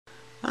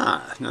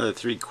another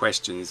 3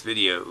 questions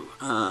video.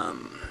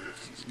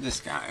 This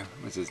guy,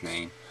 what's his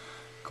name?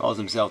 Calls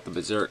himself the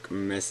Berserk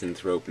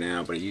Misanthrope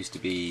now, but it used to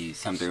be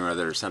something or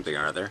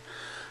other,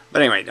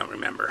 But anyway, don't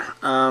remember.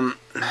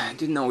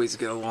 Didn't always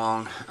get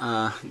along.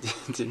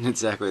 Didn't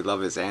exactly love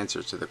his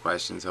answers to the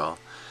questions, so I'll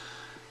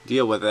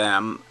deal with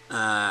them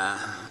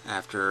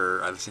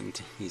after I listen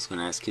to, he's going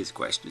to ask his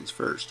questions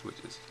first,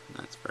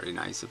 that's very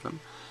nice of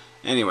him.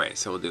 Anyway,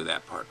 so we'll do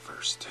that part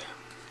first.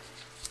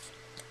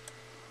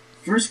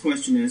 First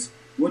question is,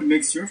 what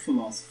makes your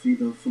philosophy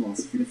the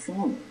philosophy to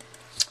follow?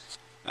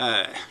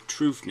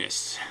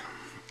 Truthness.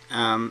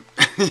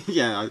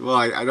 Yeah, well,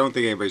 I don't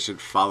think anybody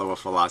should follow a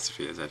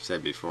philosophy, as I've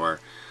said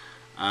before.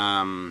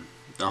 The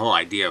whole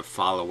idea of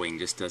following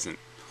just doesn't,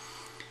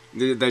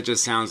 that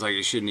just sounds like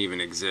it shouldn't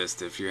even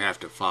exist if you have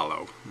to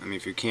follow. I mean,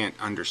 if you can't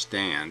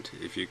understand,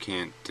 if you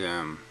can't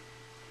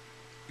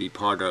be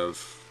part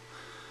of,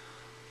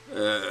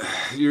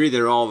 you're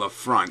either all the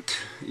front,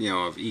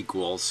 of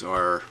equals,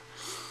 or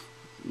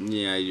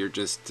yeah, you're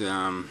just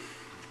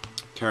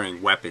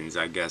carrying weapons,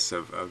 I guess,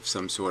 of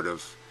some sort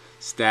of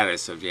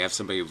status. If you have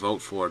somebody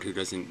vote for it who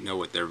doesn't know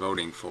what they're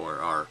voting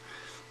for, or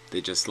they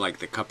just like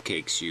the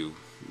cupcakes you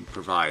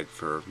provide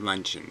for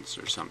luncheons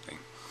or something.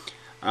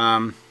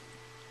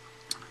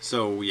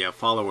 So yeah,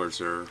 followers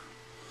are,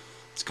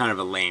 it's kind of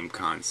a lame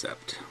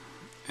concept,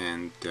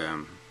 and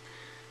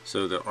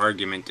so the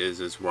argument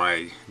is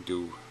why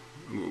do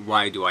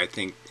I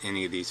think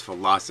any of these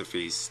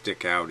philosophies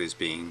stick out as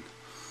being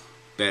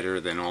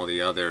better than all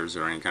the others,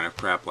 or any kind of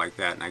crap like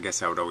that? And I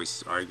guess I would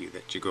always argue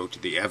that you go to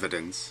the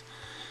evidence,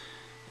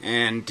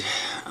 and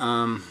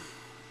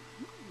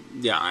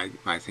yeah,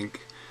 I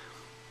think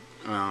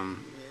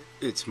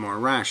it's more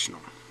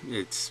rational.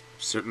 It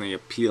certainly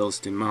appeals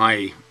to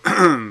my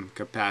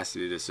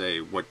capacity to say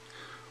what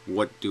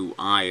do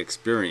I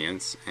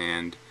experience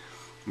and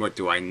what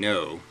do I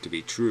know to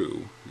be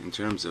true in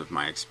terms of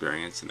my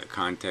experience in the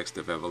context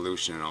of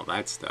evolution and all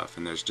that stuff.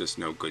 And there's just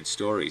no good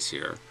stories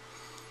here.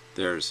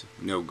 There's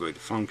no good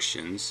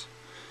functions.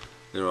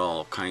 They're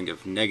all kind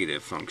of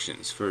negative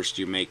functions. First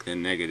you make the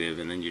negative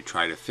and then you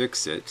try to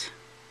fix it.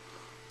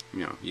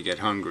 You get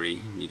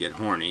hungry, you get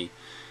horny,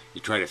 you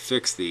try to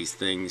fix these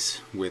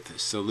things with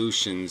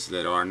solutions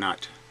that are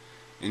not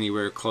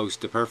anywhere close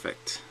to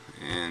perfect.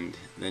 And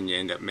then you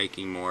end up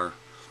making more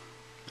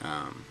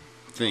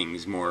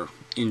things, more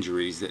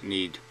injuries that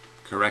need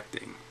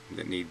correcting,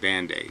 that need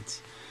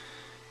band-aids.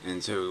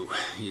 And so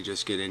you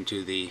just get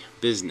into the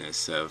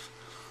business of,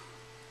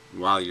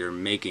 while you're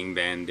making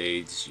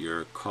band-aids,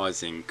 you're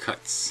causing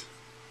cuts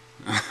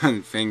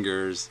on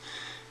fingers,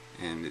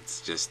 and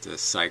it's just a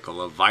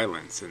cycle of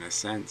violence, in a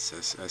sense,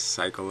 a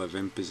cycle of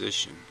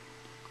imposition.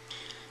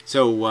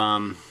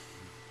 So,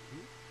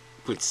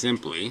 put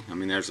simply, I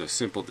mean, there's a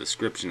simple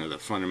description of the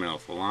fundamental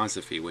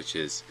philosophy, which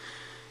is,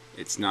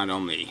 it's not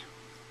only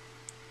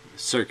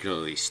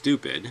circularly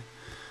stupid,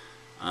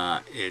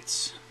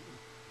 it's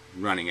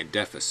running a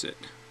deficit,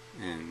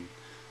 and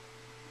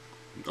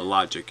the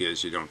logic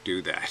is you don't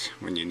do that.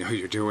 When you know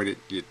you're doing it,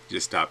 you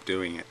stop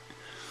doing it.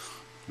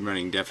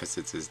 Running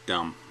deficits is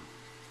dumb.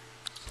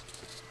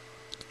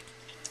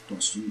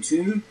 Question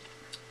 2.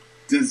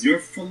 Does your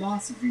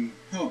philosophy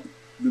help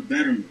the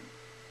betterment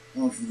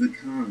of the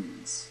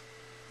commons?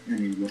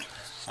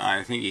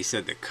 I think he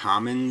said the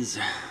commons,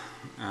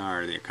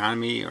 or the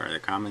economy, or the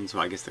commons.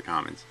 Well, I guess the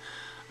commons.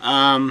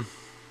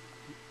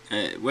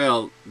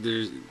 Well,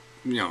 there's,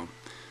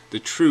 the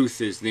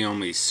truth is the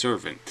only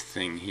servant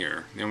thing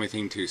here. The only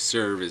thing to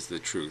serve is the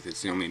truth.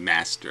 It's the only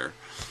master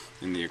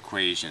in the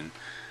equation.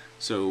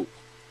 So,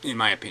 in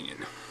my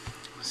opinion.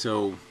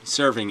 So,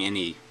 serving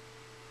any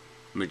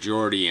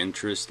majority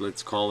interest,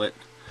 let's call it,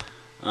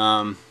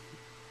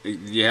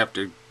 you have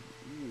to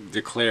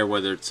declare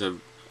whether it's a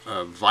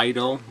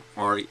vital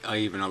or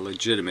even a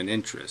legitimate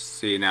interest.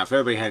 See, now if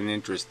everybody had an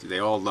interest, they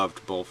all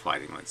loved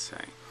bullfighting, let's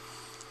say.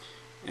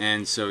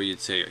 And so you'd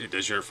say,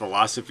 does your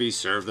philosophy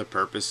serve the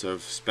purpose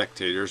of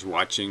spectators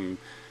watching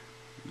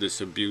this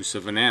abuse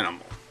of an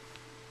animal?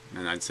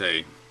 And I'd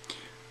say,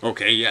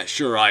 okay, yeah,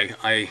 sure,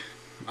 I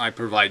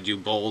provide you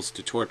bulls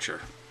to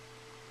torture.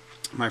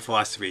 My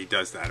philosophy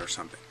does that or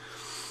something.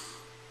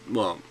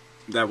 Well,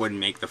 that wouldn't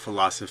make the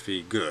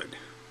philosophy good.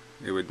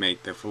 It would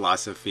make the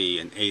philosophy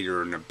an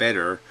aider and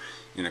abettor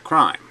in a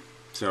crime.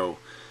 So,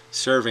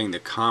 serving the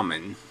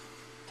common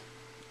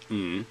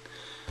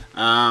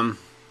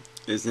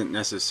isn't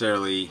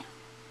necessarily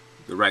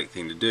the right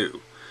thing to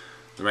do.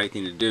 The right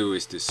thing to do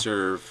is to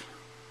serve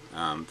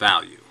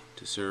value,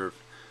 to serve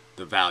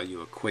the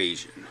value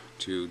equation,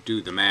 to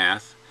do the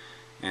math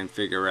and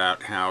figure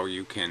out how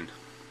you can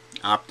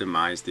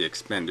optimize the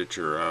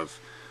expenditure of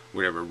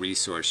whatever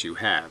resource you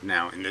have.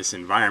 Now, in this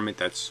environment,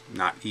 that's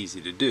not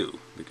easy to do,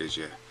 because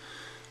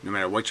no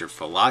matter what your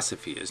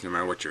philosophy is, no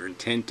matter what your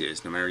intent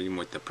is, no matter even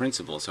what the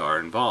principles are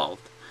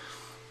involved,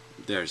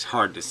 there's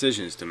hard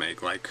decisions to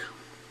make, like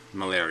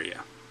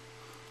malaria.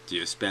 Do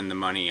you spend the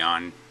money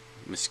on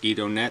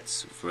mosquito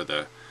nets for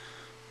the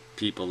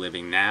people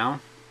living now,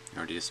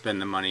 or do you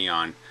spend the money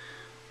on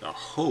the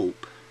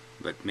hope,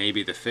 but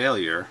maybe the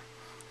failure,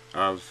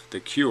 of the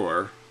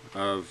cure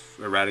of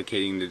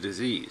eradicating the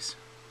disease.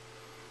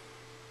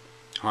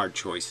 Hard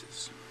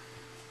choices.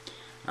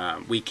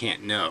 We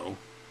can't know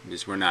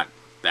because we're not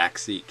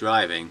backseat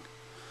driving.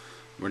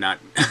 We're not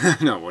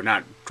no, we're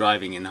not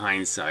driving in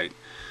hindsight.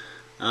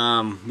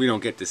 We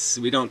don't get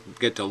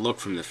to look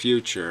from the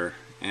future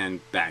and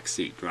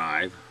backseat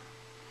drive.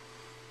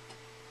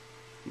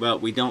 Well,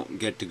 we don't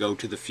get to go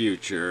to the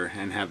future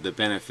and have the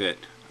benefit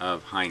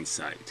of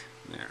hindsight.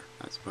 There,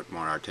 let's put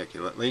more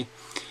articulately.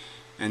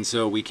 And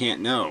so we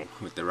can't know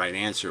what the right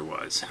answer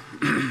was.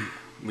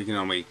 We can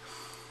only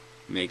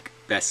make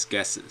best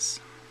guesses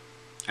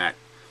at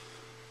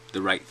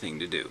the right thing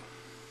to do.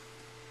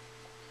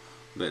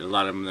 But a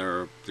lot of them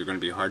they're going to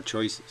be hard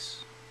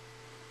choices.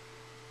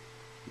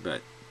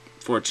 But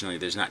fortunately,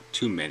 there's not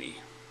too many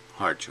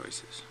hard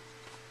choices.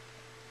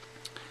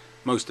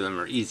 Most of them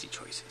are easy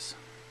choices.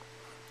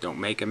 Don't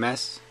make a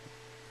mess.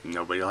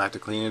 Nobody will have to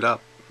clean it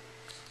up.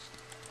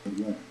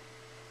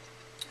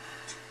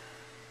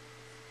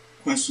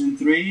 Question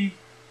 3.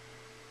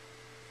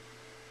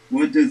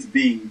 What does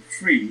being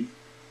free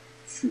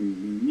truly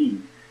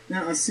mean?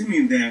 Now,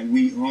 assuming that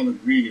we all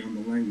agree on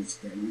the language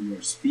that we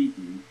are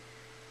speaking,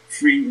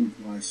 free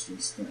implies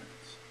just that.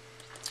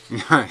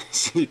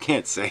 You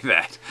can't say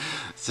that.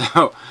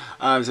 So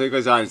he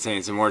goes on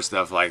saying some more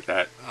stuff like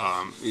that.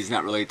 He's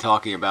not really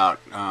talking about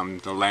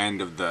the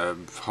land of the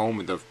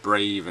home of the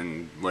brave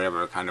and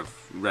whatever kind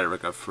of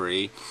rhetoric of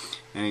free.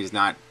 And he's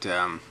not,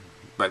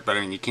 but I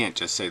mean, you can't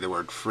just say the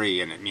word free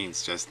and it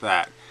means just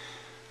that.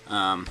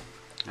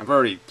 I've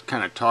already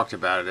kind of talked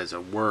about it as a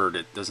word.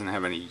 It doesn't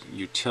have any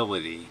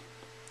utility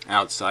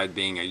outside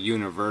being a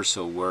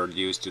universal word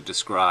used to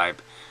describe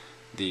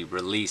the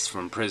release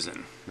from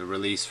prison, the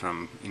release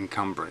from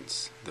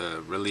encumbrance,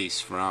 the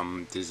release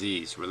from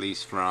disease,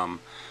 release from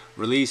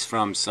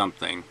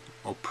something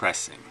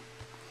oppressing.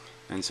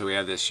 And so we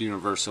have this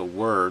universal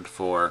word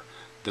for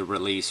the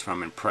release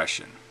from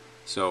oppression.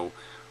 So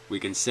we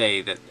can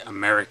say that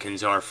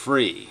Americans are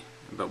free,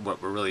 but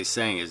what we're really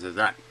saying is they're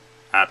not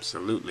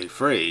absolutely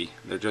free.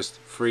 They're just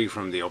free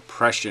from the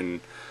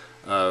oppression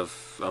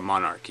of a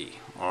monarchy,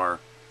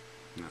 or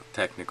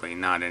technically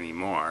not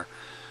anymore.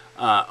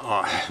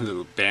 Or a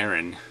little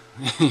baron.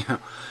 Shit,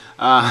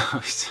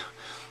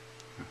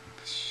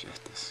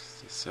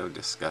 this is so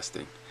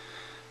disgusting.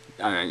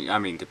 I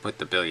mean, to put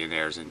the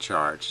billionaires in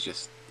charge,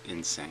 just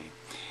insane.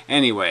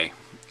 Anyway,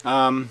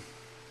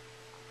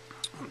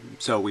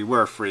 so we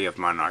were free of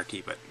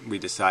monarchy, but we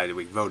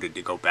voted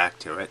to go back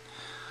to it.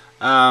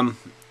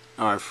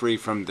 Or free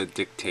from the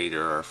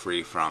dictator, or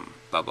free from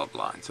blah blah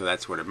blah. And so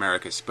that's what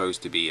America's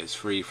supposed to be, is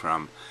free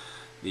from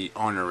the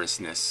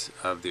onorousness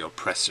of the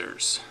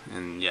oppressors,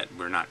 and yet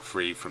we're not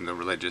free from the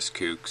religious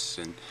kooks,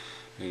 and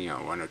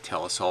want to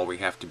tell us all we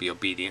have to be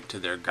obedient to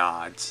their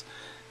gods,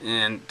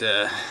 and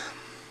the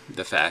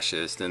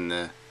fascists, and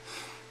the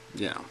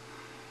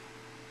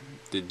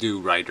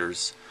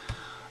do-righters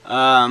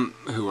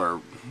who are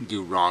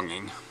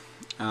do-wronging.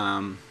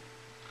 But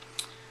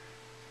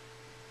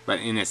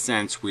in a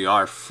sense, we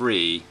are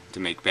free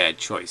to make bad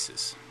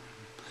choices.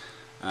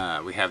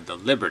 We have the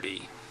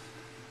liberty.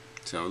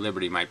 So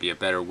liberty might be a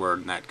better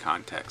word in that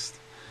context.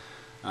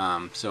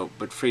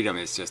 But freedom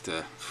is just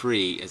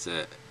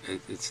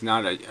it's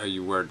not a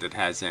word that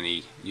has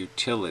any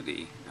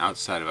utility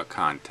outside of a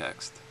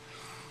context.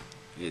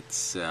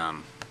 It's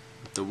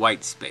the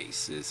white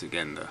space is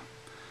again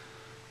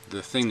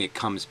the thing that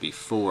comes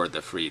before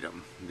the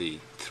freedom. The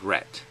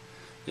threat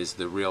is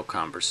the real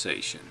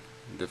conversation.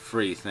 The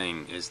free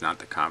thing is not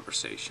the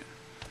conversation.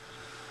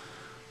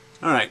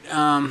 Alright,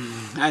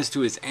 as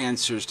to his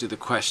answers to the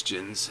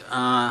questions,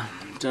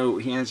 so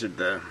he answered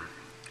the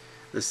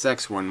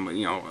sex one,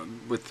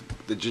 with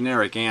the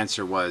generic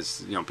answer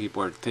was,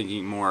 people are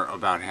thinking more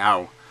about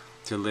how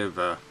to live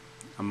a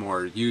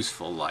more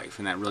useful life,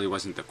 and that really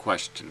wasn't the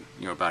question,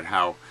 about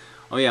how,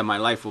 oh yeah, my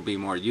life will be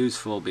more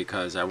useful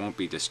because I won't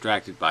be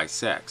distracted by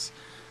sex.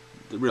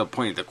 The real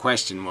point of the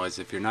question was,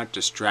 if you're not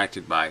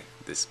distracted by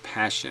this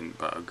passion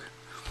bug,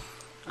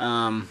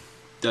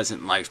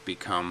 doesn't life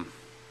become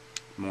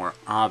more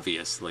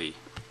obviously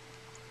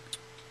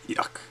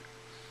yuck?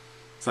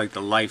 It's like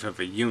the life of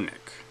a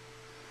eunuch.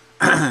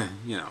 I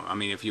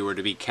mean, if you were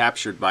to be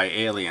captured by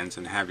aliens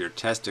and have your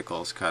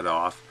testicles cut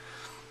off,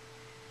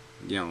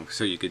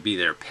 so you could be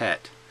their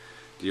pet,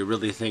 do you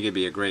really think it'd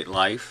be a great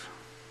life?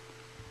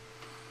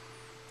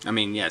 I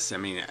mean, yes,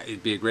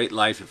 it'd be a great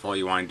life if all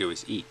you want to do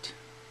is eat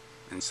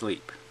and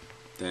sleep.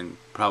 Then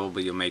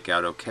probably you'll make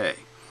out okay.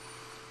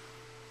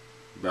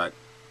 But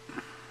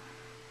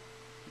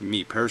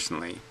me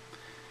personally,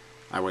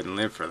 I wouldn't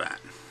live for that.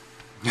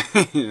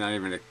 Not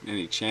even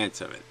any chance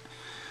of it.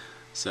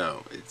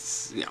 So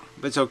it's,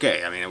 but it's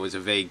okay. I mean, it was a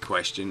vague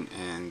question,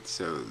 and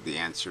so the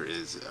answer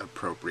is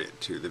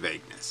appropriate to the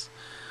vagueness.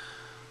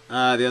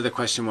 The other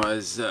question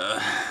was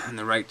the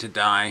right to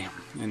die,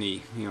 and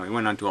he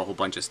went on to a whole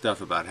bunch of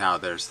stuff about how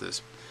there's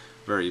this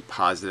very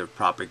positive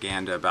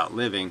propaganda about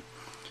living,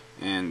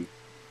 and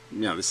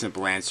the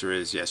simple answer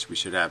is yes, we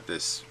should have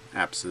this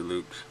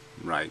absolute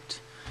right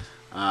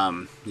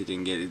He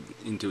didn't get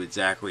into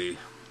exactly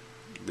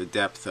the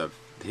depth of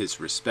his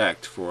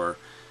respect for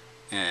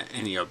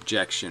any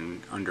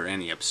objection under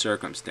any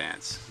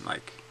circumstance.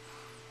 Like,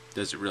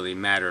 does it really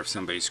matter if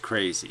somebody's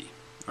crazy,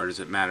 or does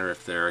it matter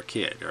if they're a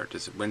kid, or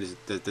does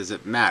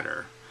it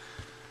matter?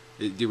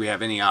 Do we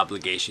have any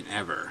obligation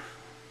ever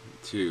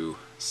to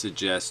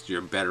suggest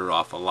you're better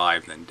off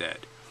alive than dead?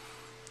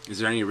 Is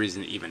there any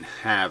reason to even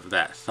have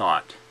that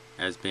thought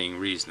as being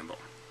reasonable?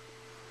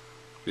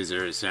 Is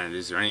there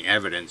any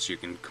evidence you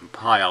can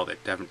compile that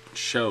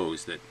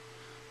shows that,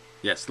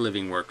 yes,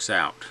 living works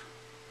out?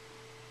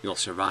 You'll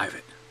survive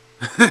it.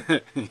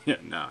 Yeah,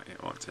 no, you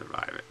won't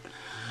survive it.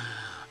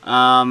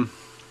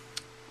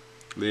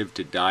 Live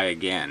to die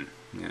again,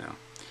 you know.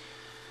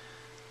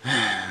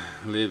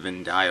 Live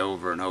and die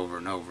over and over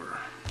and over.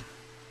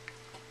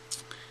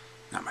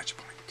 Not much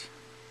point.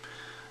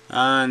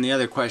 And the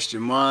other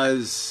question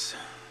was,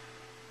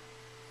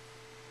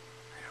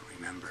 I don't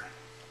remember.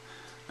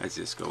 Let's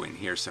just go in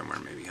here somewhere.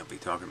 Maybe he'll be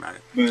talking about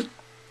it. But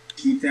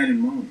keep that in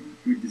mind.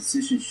 Your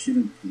decision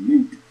shouldn't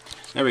pollute.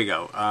 There we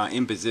go.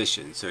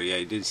 Imposition. So yeah,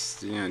 he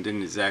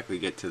didn't exactly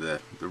get to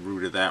the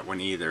root of that one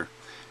either.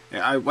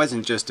 It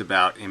wasn't just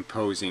about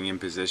imposing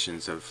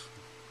impositions of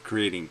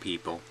creating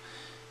people.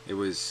 It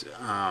was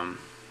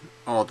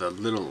all the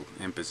little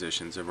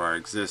impositions of our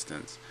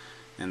existence.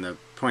 And the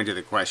point of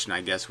the question,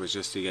 I guess, was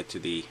just to get to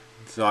the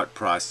thought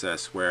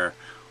process where,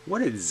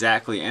 what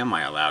exactly am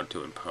I allowed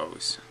to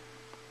impose?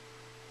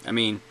 I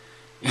mean,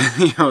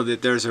 you know,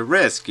 that there's a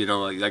risk, you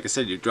know, like I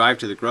said, you drive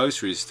to the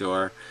grocery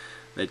store,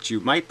 that you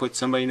might put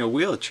somebody in a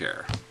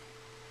wheelchair.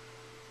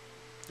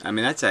 I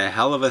mean, that's a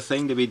hell of a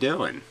thing to be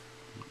doing.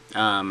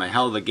 A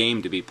hell of a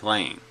game to be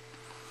playing.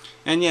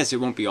 And yes, it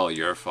won't be all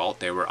your fault.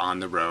 They were on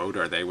the road,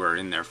 or they were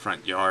in their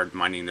front yard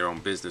minding their own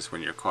business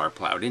when your car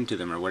plowed into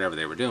them, or whatever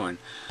they were doing.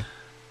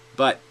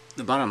 But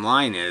the bottom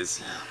line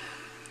is,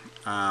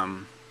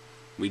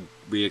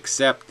 we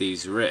accept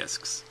these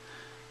risks.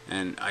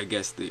 And I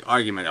guess the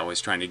argument I was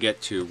trying to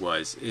get to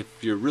was, if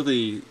you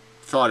really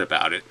thought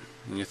about it,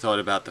 and you thought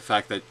about the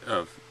fact that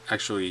of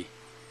actually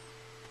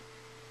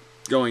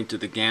going to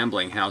the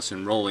gambling house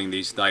and rolling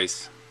these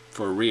dice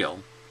for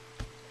real,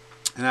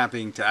 and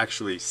having to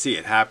actually see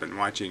it happen,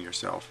 watching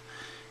yourself,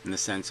 in the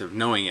sense of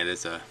knowing it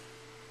as the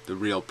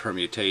real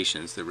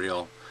permutations, the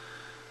real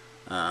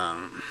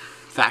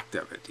fact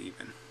of it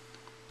even.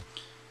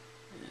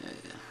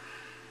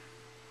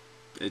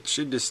 It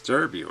should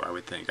disturb you, I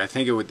would think. I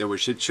think there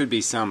should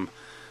be some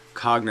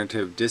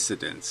cognitive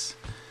dissonance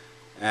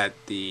at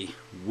the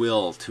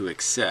will to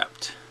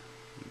accept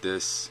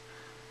this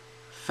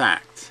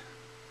fact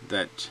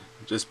that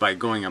just by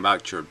going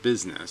about your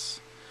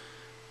business,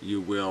 you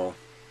will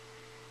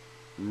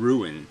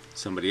ruin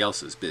somebody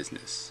else's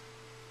business.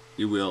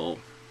 You will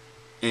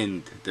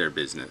end their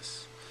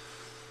business.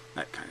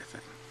 That kind of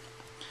thing.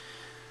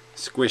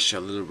 Squish a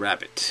little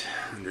rabbit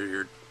under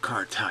your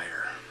car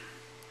tire.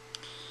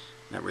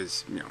 That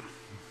was, you know,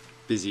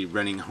 busy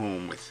running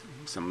home with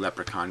some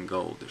leprechaun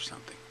gold or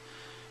something.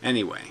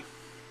 Anyway,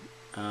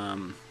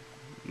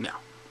 no.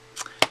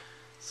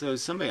 So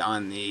somebody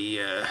on the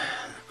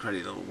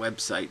cruddy little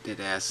website did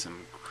ask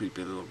some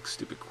creepy little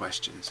stupid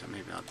questions, so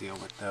maybe I'll deal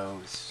with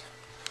those.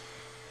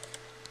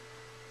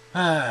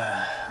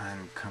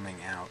 I'm coming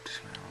out,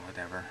 well,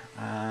 whatever.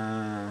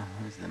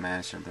 Who's the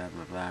master, blah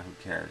blah blah, who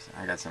cares?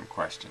 I got some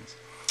questions.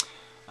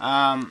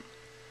 Yeah,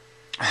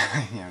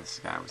 this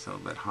guy was a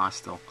little bit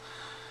hostile.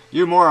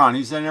 You moron,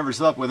 he said I never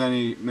slept with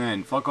any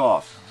men. Fuck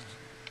off.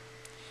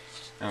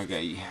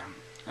 Okay.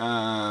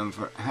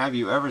 Have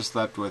you ever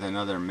slept with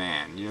another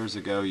man? Years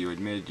ago you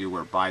admitted you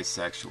were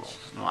bisexual.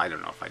 Well, I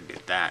don't know if I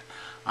did that.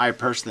 I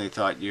personally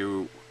thought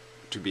you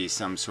to be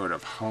some sort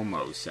of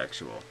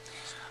homosexual.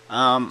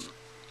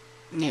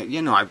 Yeah,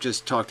 you know, I've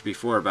just talked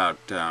before about,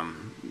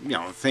 you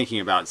know, thinking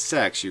about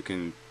sex. You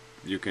can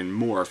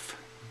morph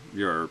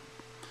your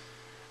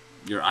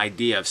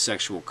idea of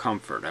sexual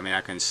comfort. I mean, I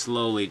can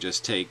slowly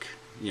just take,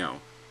 you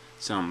know,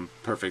 some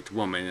perfect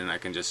woman, and I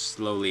can just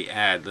slowly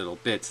add little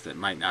bits that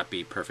might not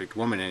be perfect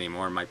woman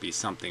anymore, might be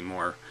something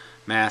more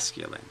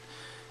masculine,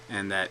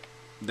 and that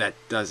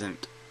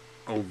doesn't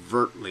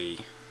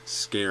overtly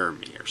scare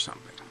me or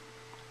something.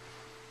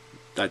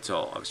 That's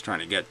all I was trying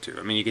to get to.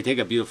 I mean, you could take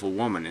a beautiful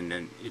woman, and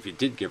then if you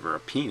did give her a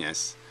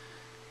penis,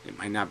 it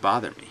might not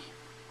bother me.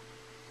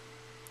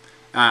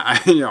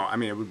 You know, I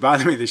mean, it would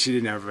bother me that she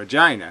didn't have a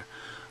vagina,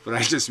 but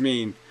I just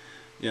mean,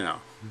 you know,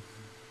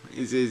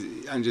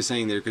 I'm just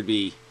saying there could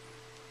be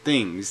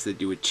things that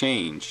you would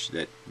change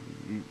that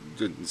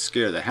would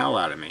scare the hell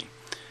out of me.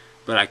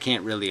 But I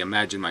can't really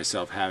imagine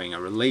myself having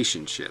a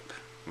relationship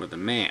with a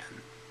man.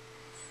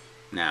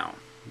 Now,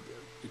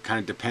 it kind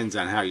of depends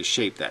on how you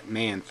shape that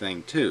man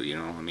thing too, you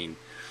know. I mean,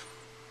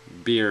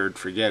 beard,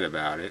 forget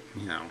about it,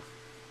 you know.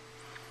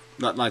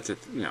 Lots of,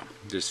 you know,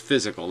 there's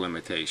physical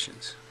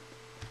limitations.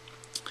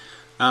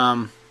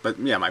 But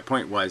yeah, my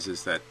point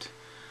is that,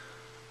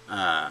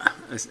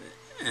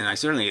 and I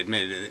certainly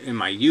admitted in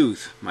my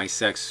youth, my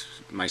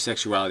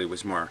sexuality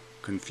was more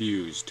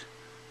confused.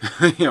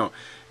 You know,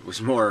 it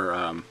was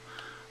more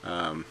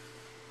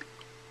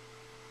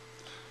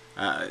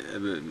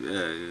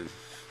I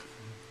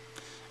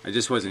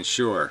just wasn't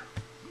sure.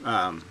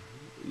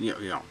 You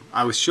know,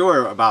 I was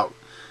sure about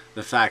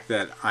the fact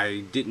that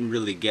I didn't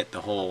really get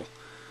the whole,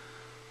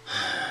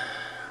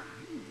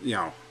 you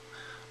know,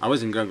 I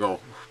wasn't going to go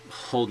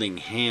holding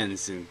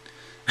hands, and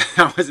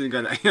I wasn't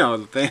going to, you know,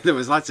 there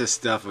was lots of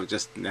stuff of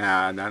just,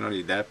 nah, I don't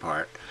need that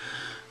part.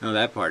 No,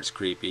 that part's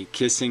creepy.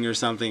 Kissing or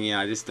something, yeah,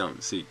 I just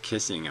don't see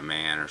kissing a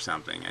man or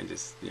something. I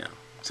just, you know,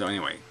 so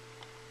anyway.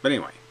 But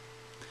anyway,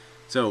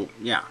 so,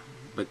 yeah,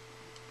 but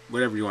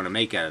whatever you want to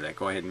make out of that,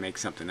 go ahead and make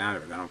something out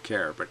of it. I don't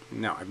care. But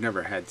no, I've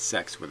never had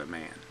sex with a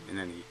man in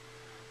any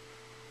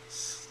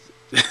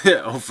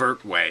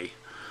overt way,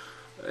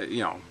 you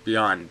know,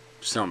 beyond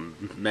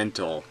some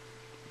mental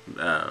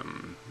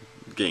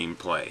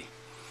gameplay.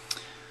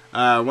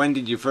 When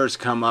did you first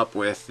come up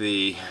with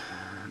the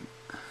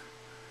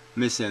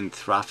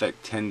misanthropic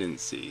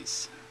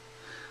tendencies?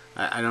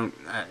 I don't,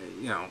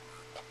 you know,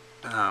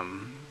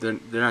 they're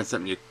not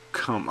something you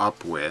come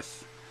up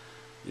with,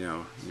 you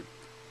know, you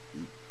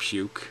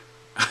puke,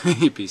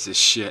 you piece of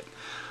shit,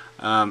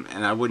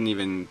 and I wouldn't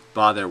even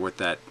bother with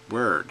that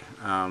word.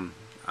 I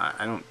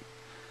don't,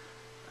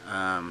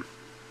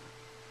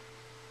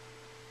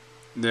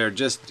 they're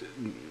just,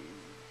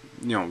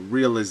 you know,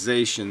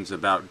 realizations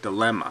about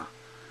dilemma.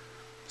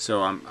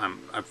 So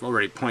I've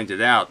already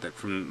pointed out that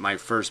from my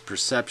first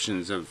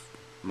perceptions of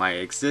my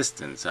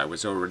existence, I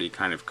was already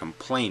kind of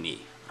complainy.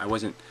 I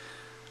wasn't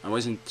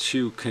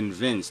too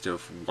convinced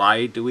of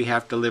why do we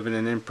have to live in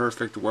an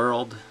imperfect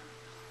world.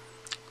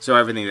 So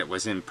everything that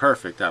was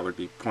imperfect, I would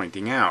be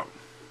pointing out.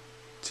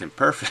 It's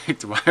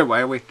imperfect. Why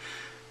are we?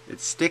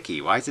 It's sticky.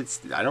 Why is it?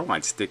 I don't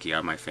want sticky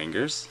on my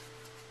fingers.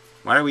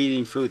 Why are we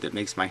eating food that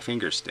makes my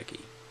fingers sticky?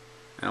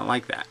 I don't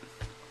like that.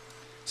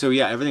 So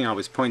yeah, everything I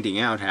was pointing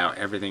out, how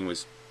everything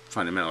was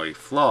fundamentally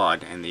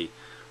flawed, and the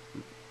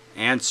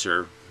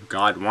answer,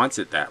 God wants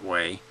it that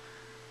way,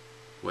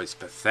 was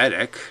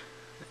pathetic.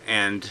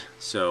 And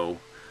so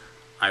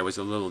I was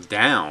a little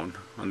down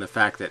on the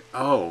fact that,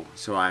 oh,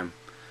 so I'm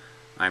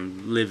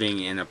living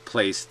in a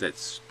place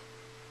that's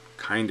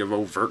kind of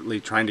overtly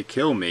trying to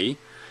kill me,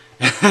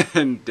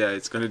 and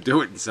it's going to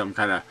do it in some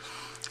kind of,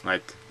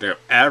 like, the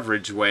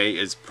average way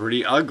is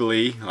pretty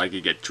ugly, like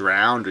you get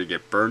drowned or you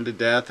get burned to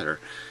death or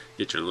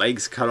get your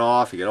legs cut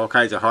off, you get all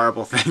kinds of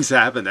horrible things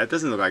happen. That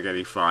doesn't look like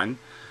any fun.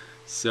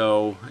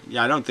 So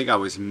yeah, I don't think I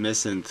was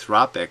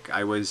misanthropic.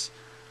 I was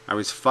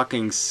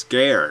fucking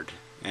scared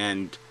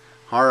and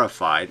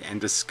horrified and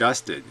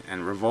disgusted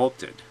and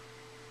revolted.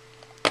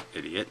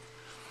 Idiot.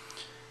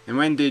 And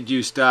when did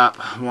you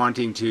stop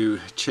wanting to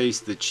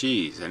chase the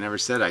cheese? I never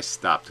said I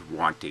stopped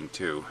wanting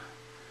to.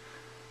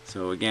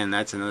 So again,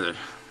 that's another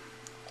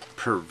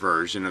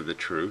perversion of the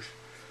truth.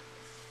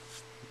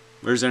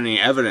 Where's any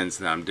evidence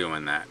that I'm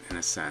doing that, in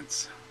a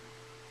sense?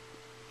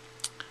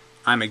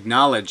 I'm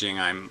acknowledging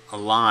I'm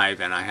alive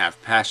and I have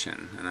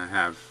passion and I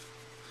have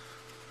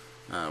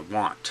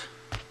want.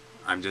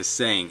 I'm just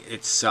saying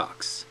it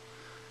sucks,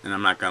 and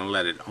I'm not going to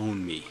let it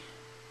own me.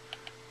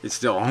 It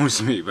still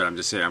owns me, but I'm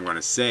just saying I'm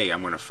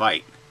going to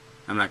fight.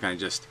 I'm not going to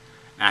just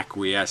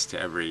acquiesce to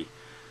every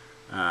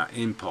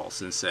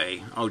impulse and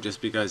say, oh,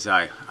 just because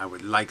I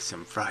would like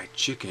some fried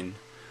chicken,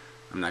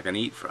 I'm not going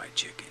to eat fried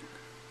chicken.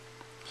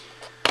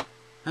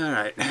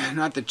 Alright,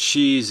 not the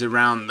cheese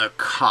around the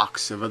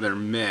cocks of other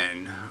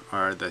men,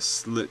 or the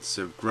slits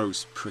of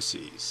gross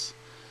pussies.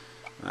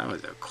 That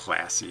was a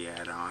classy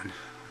add-on.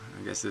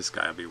 I guess this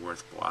guy will be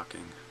worth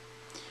blocking.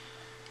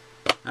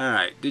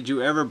 Alright, did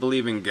you ever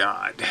believe in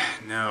God?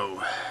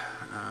 No.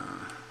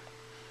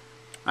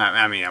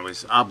 I mean, I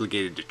was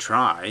obligated to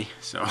try,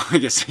 so I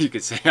guess you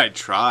could say I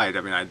tried.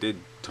 I mean, I did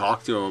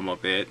talk to him a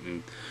bit,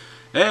 and,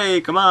 hey,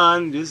 come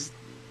on, just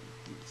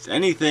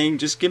anything,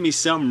 just give me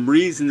some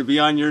reason to be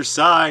on your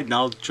side, and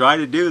I'll try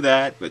to do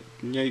that, but,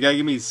 you know, you gotta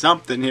give me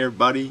something here,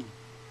 buddy.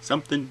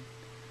 Something.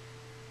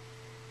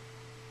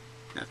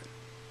 Nothing.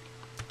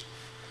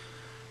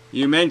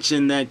 You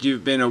mentioned that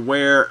you've been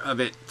aware of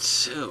it.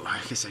 Oh, I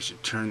guess I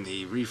should turn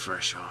the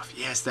refresh off.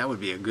 Yes, that would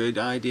be a good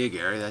idea,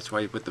 Gary. That's why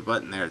you put the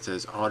button there. It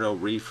says auto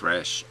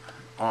refresh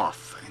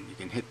off, and you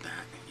can hit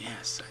that.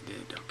 Yes, I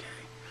did. Okay.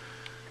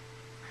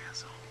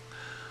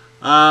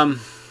 Asshole.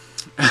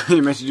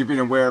 You mentioned you've been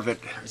aware of it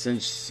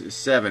since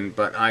 7,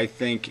 but I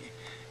think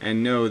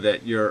and know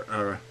that you're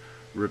a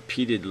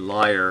repeated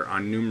liar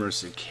on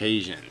numerous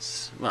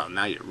occasions. Well,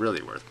 now you're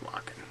really worth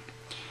blocking.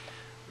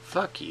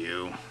 Fuck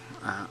you.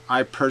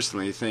 I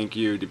personally think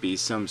you to be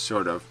some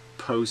sort of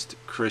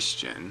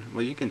post-Christian.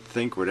 Well, you can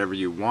think whatever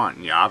you want,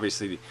 and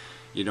obviously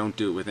you don't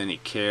do it with any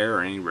care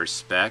or any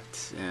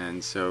respect,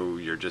 and so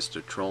you're just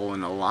a troll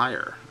and a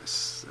liar, a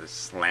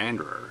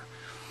slanderer.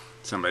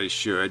 Somebody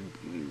should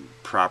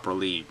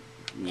properly,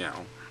 you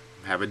know,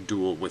 have a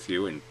duel with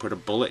you and put a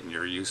bullet in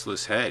your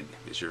useless head,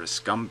 because you're a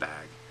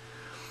scumbag.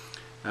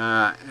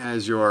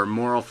 As your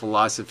moral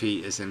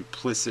philosophy is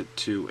implicit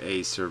to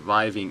a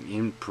surviving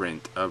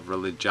imprint of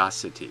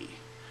religiosity.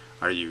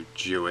 Are you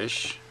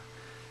Jewish?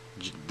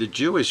 The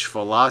Jewish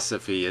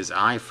philosophy is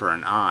eye for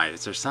an eye.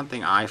 Is there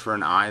something eye for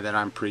an eye that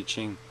I'm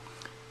preaching?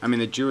 I mean,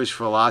 the Jewish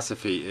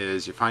philosophy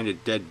is you find a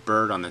dead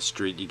bird on the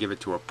street, you give it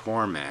to a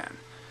poor man.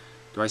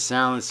 Do I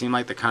seem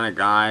like the kind of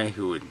guy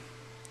who would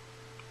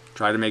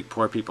try to make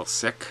poor people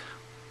sick?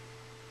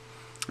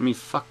 I mean,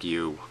 fuck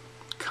you,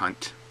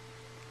 cunt.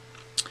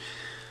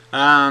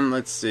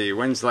 Let's see.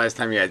 When's the last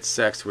time you had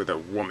sex with a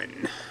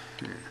woman?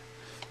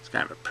 It's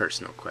kind of a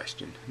personal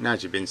question. Now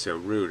that you've been so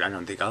rude, I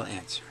don't think I'll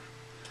answer.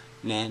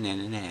 Nah.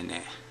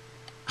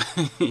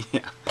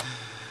 Yeah.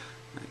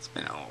 It's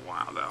been a little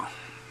while, though.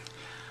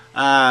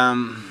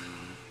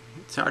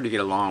 It's hard to get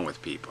along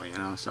with people, you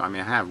know. So, I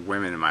mean, I have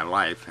women in my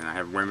life, and I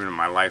have women in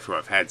my life who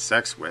I've had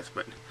sex with,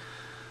 but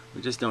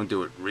we just don't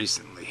do it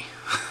recently.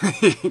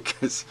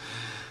 Because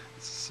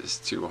it's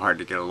just too hard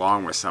to get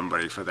along with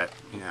somebody for that,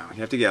 you know. You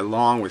have to get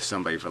along with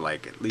somebody for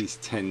like at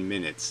least 10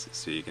 minutes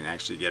so you can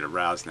actually get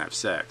aroused and have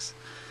sex.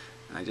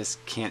 And I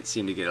just can't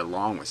seem to get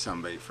along with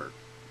somebody for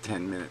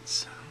 10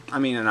 minutes. I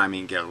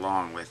mean get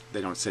along with,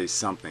 they don't say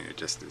something that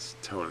just is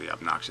totally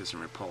obnoxious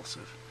and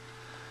repulsive.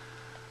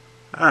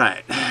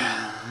 Alright,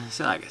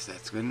 so I guess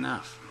that's good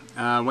enough.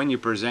 When you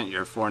present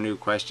your 4 new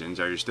questions,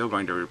 are you still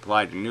going to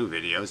reply to new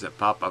videos that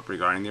pop up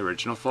regarding the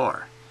original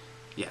 4?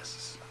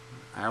 Yes.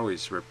 I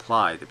always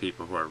reply to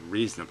people who are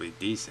reasonably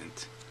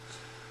decent.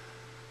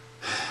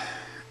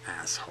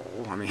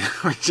 Asshole. I mean,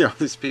 you know,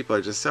 these people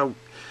are just so...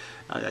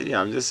 yeah,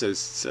 I'm just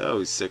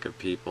so sick of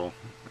people.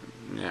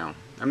 You know,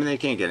 I mean, they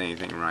can't get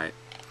anything right.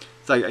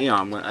 It's like, you know,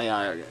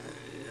 I've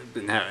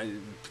been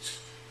having...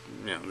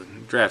 You know, the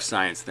draft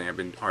science thing, I've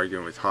been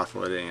arguing with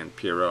Hawthorne and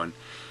Pierrot,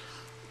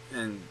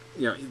 and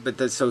you know,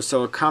 but so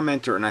a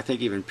commenter, and I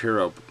think even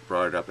Pierrot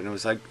brought it up, and it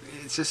was like,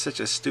 it's just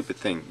such a stupid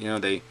thing. You know,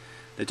 they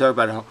talk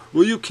about how,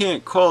 well, you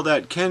can't call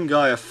that Ken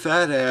guy a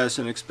fat ass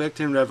and expect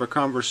him to have a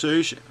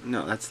conversation.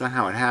 No, that's not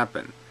how it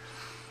happened.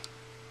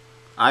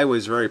 I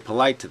was very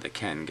polite to the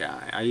Ken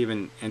guy. I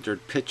even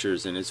entered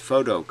pictures in his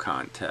photo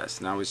contest,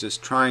 and I was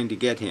just trying to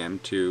get him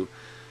to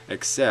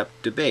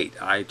accept debate.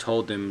 I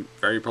told him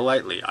very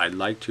politely, I'd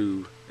like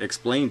to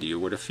explain to you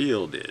what a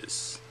field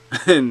is,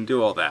 and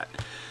do all that.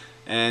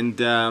 And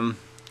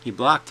he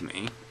blocked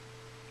me.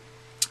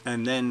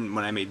 And then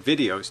when I made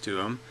videos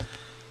to him,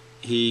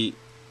 he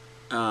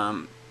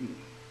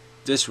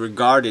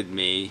disregarded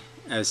me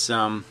as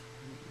some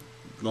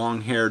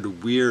long-haired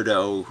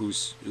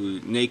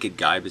weirdo naked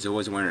guy because I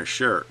wasn't wearing a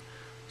shirt.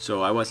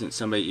 So I wasn't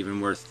somebody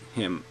even worth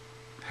him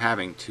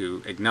having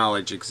to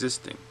acknowledge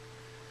existing.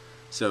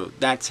 So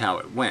that's how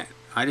it went.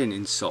 I didn't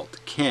insult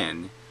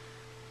Ken.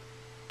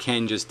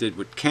 Ken just did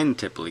what Ken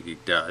typically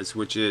does,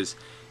 which is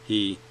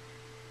he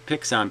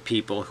picks on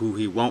people who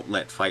he won't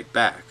let fight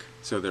back.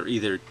 So they're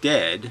either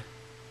dead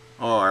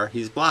or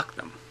he's blocked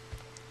them.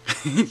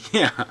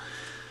 Yeah,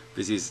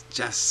 because he's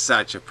just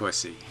such a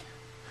pussy.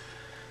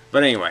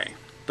 But anyway,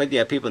 but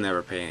yeah, people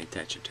never pay any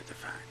attention to the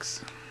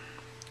facts.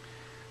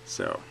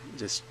 So,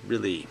 just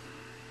really,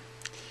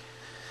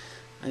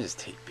 I just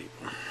hate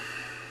people.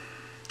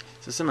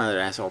 So some other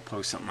asshole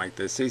posts something like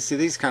this. See,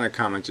 these kind of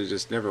comments will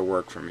just never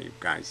work for me,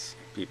 guys,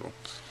 people.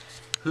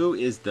 Who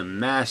is the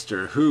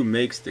master? Who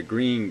makes the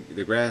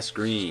grass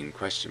green?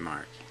 Question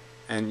mark.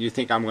 And you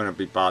think I'm going to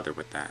be bothered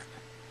with that?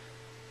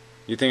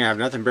 You think I have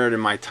nothing better than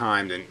my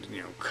time than,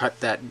 you know, cut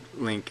that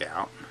link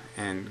out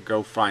and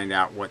go find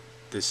out what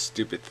this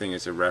stupid thing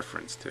is a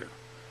reference to?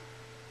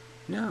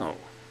 No.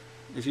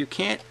 If you're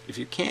going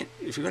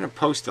to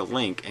post a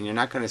link and you're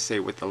not going to say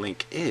what the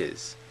link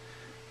is.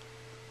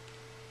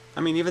 I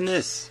mean, even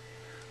this.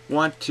 I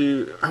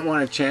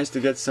want a chance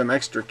to get some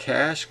extra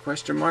cash?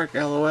 Question mark.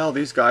 LOL.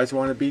 These guys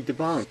want to be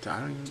debunked.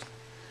 I don't even.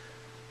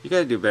 You got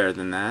to do better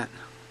than that.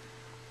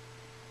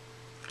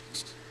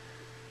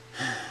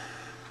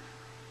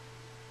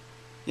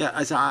 Yeah,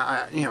 as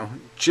you know,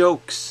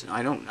 jokes.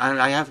 I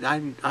have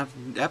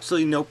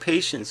absolutely no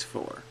patience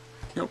for.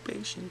 No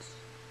patience.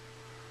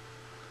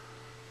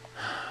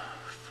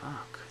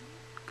 Fuck.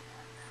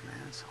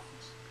 Damn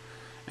assholes.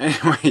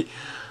 Anyway.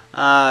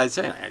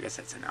 So anyway, I guess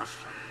that's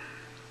enough.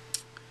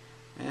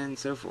 And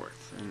so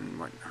forth, and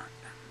whatnot.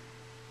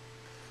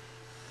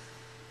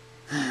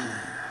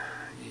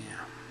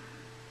 Yeah.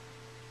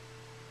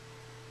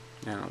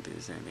 I don't think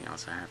there's anything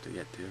else I have to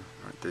get to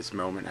at this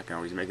moment. I can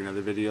always make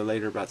another video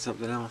later about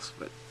something else,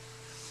 but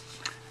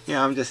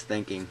yeah, I'm just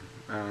thinking.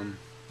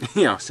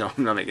 You know, so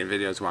I'm not making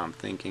videos while I'm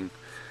thinking.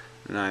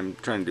 And I'm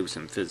trying to do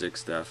some physics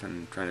stuff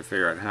and trying to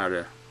figure out how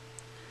to...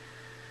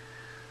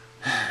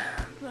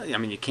 I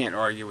mean, you can't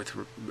argue with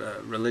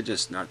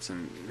religious nuts,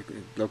 and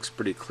it looks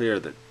pretty clear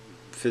that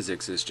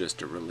physics is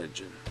just a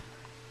religion.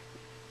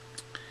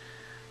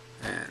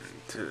 And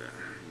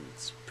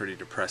it's pretty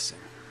depressing.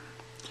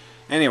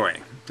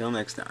 Anyway, till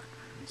next time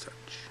and such.